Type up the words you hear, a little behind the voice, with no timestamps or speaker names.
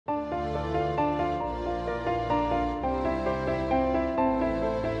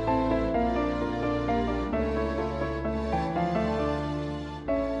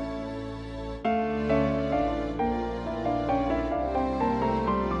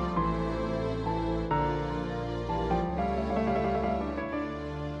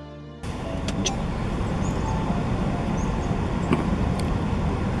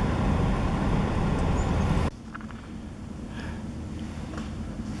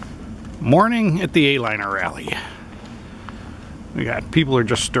Morning at the Aliner Rally. We got people are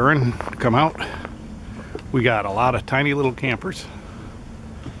just stirring to come out. We got a lot of tiny little campers.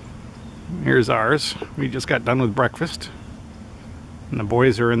 Here's ours. We just got done with breakfast, and the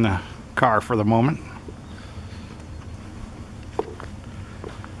boys are in the car for the moment.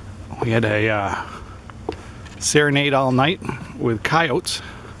 We had a serenade all night with coyotes.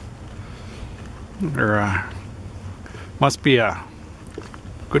 There must be a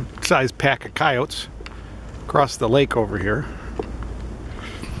good sized pack of coyotes across the lake over here.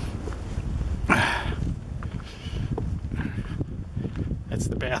 That's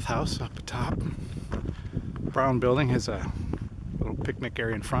the bathhouse up top. Brown building has a little picnic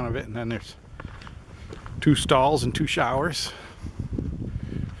area in front of it, and then there's 2 stalls and 2 showers.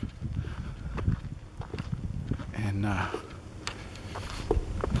 And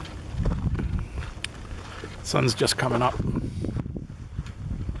sun's just coming up.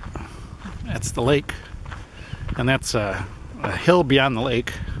 That's the lake, and that's a hill beyond the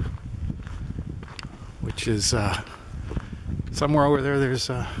lake, which is somewhere over there.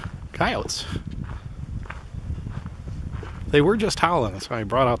 There's coyotes. They were just howling, so I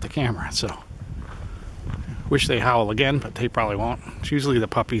brought out the camera. So wish they howl again, but they probably won't. It's usually the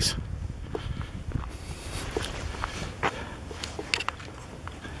puppies.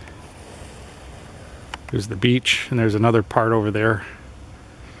 There's the beach, and there's another part over there.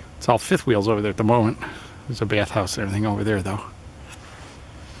 It's all fifth wheels over there at the moment. There's a bathhouse and everything over there, though.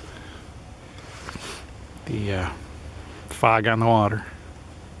 The fog on the water.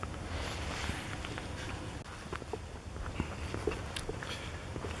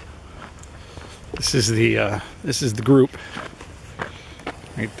 This is the group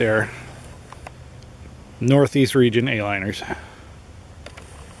right there. Northeast region A-liners.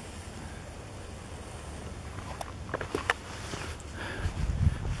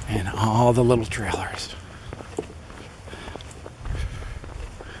 And all the little trailers.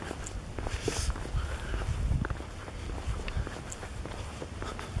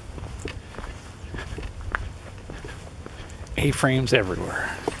 A-frames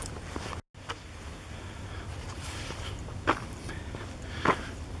everywhere.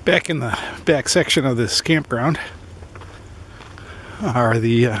 Back in the back section of this campground are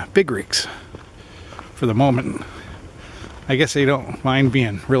the big rigs for the moment. I guess they don't mind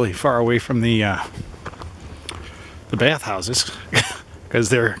being really far away from the bathhouses because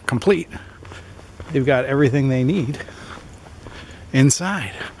they're complete. They've got everything they need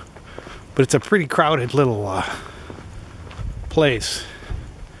inside, but it's a pretty crowded little place.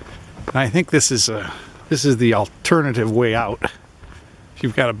 And I think this is the alternative way out. If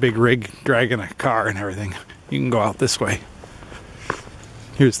you've got a big rig dragging a car and everything, you can go out this way.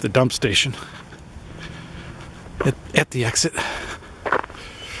 Here's the dump station at the exit.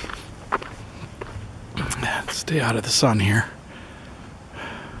 Stay out of the sun here.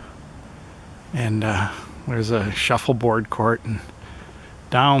 And there's a shuffleboard court, and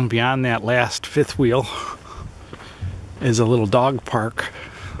down beyond that last fifth wheel is a little dog park.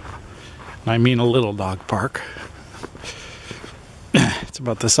 I mean a little dog park. It's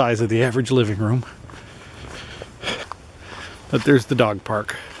about the size of the average living room. But there's the dog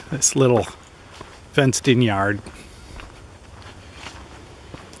park. This little fenced-in yard.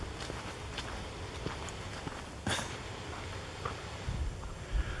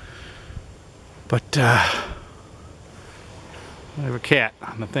 But I have a cat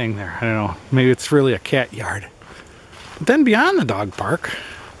on the thing there. I don't know. Maybe it's really a cat yard. But then beyond the dog park,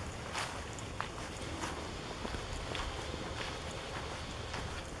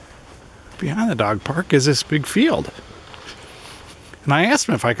 is this big field. And I asked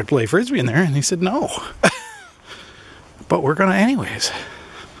him if I could play frisbee in there, and he said no. But we're gonna anyways.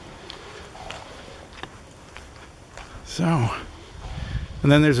 So,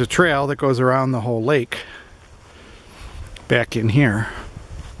 and then there's a trail that goes around the whole lake back in here.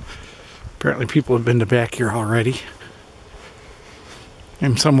 Apparently people have been to back here already.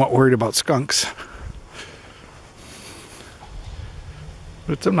 I'm somewhat worried about skunks.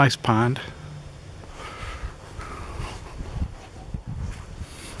 But it's a nice pond.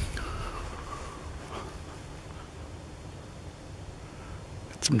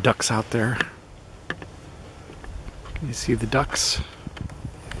 Got some ducks out there. Can you see the ducks?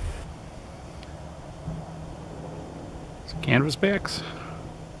 Some canvasbacks.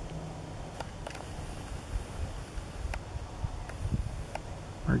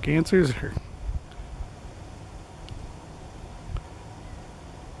 Mergansers here.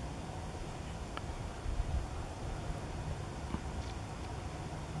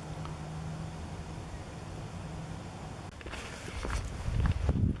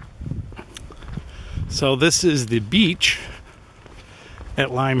 So this is the beach at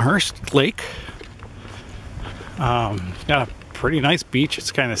Limehurst Lake. It's got a pretty nice beach.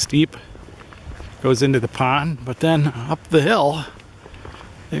 It's kind of steep. Goes into the pond, but then up the hill,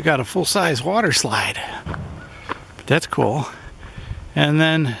 they've got a full-size water slide. But that's cool. And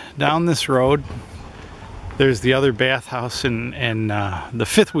then down this road, there's the other bathhouse and the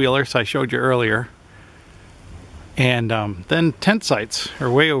fifth wheelers I showed you earlier. And then tent sites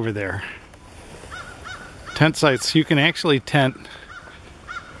are way over there. Tent sites, you can actually tent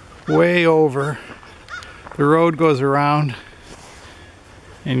way over. The road goes around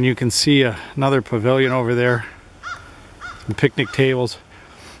and you can see another pavilion over there. Some picnic tables.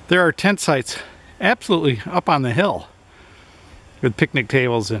 There are tent sites absolutely up on the hill with picnic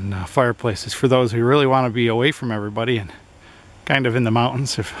tables and fireplaces for those who really want to be away from everybody and kind of in the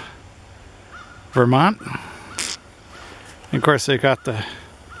mountains of Vermont. And of course they got the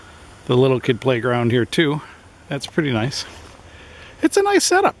little kid playground here too. That's pretty nice. It's a nice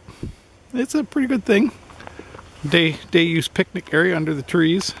setup. It's a pretty good thing. Day use picnic area under the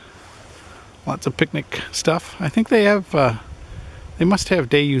trees. Lots of picnic stuff. I think they have they must have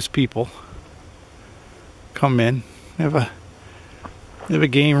day use people come in. They have a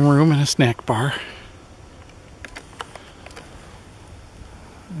game room and a snack bar.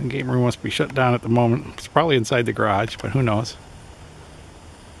 The game room must be shut down at the moment. It's probably inside the garage, but who knows.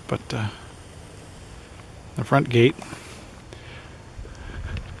 But the front gate.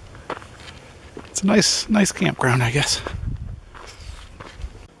 It's a nice campground, I guess.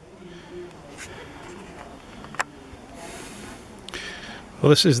 Well,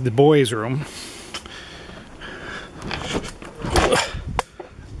 this is the boys' room.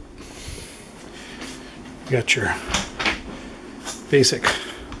 You got your basic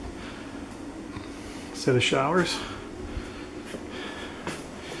set of showers.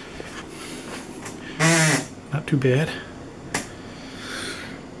 Not too bad.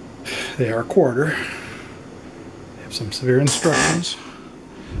 They are a quarter. They have some severe instructions.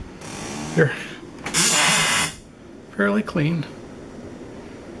 They're fairly clean.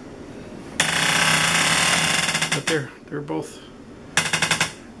 But they're both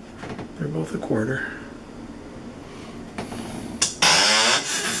a quarter.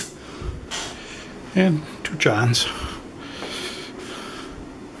 And 2 Johns.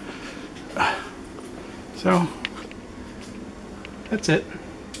 So that's it.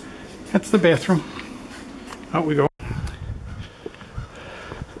 That's the bathroom. Out we go.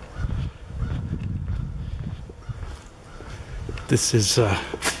 This is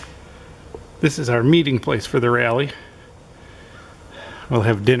our meeting place for the rally. We'll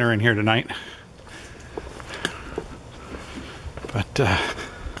have dinner in here tonight. But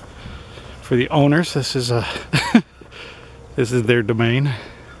for the owners, this is this is their domain.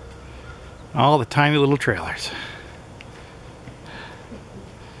 All the tiny little trailers.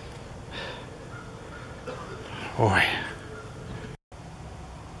 Boy.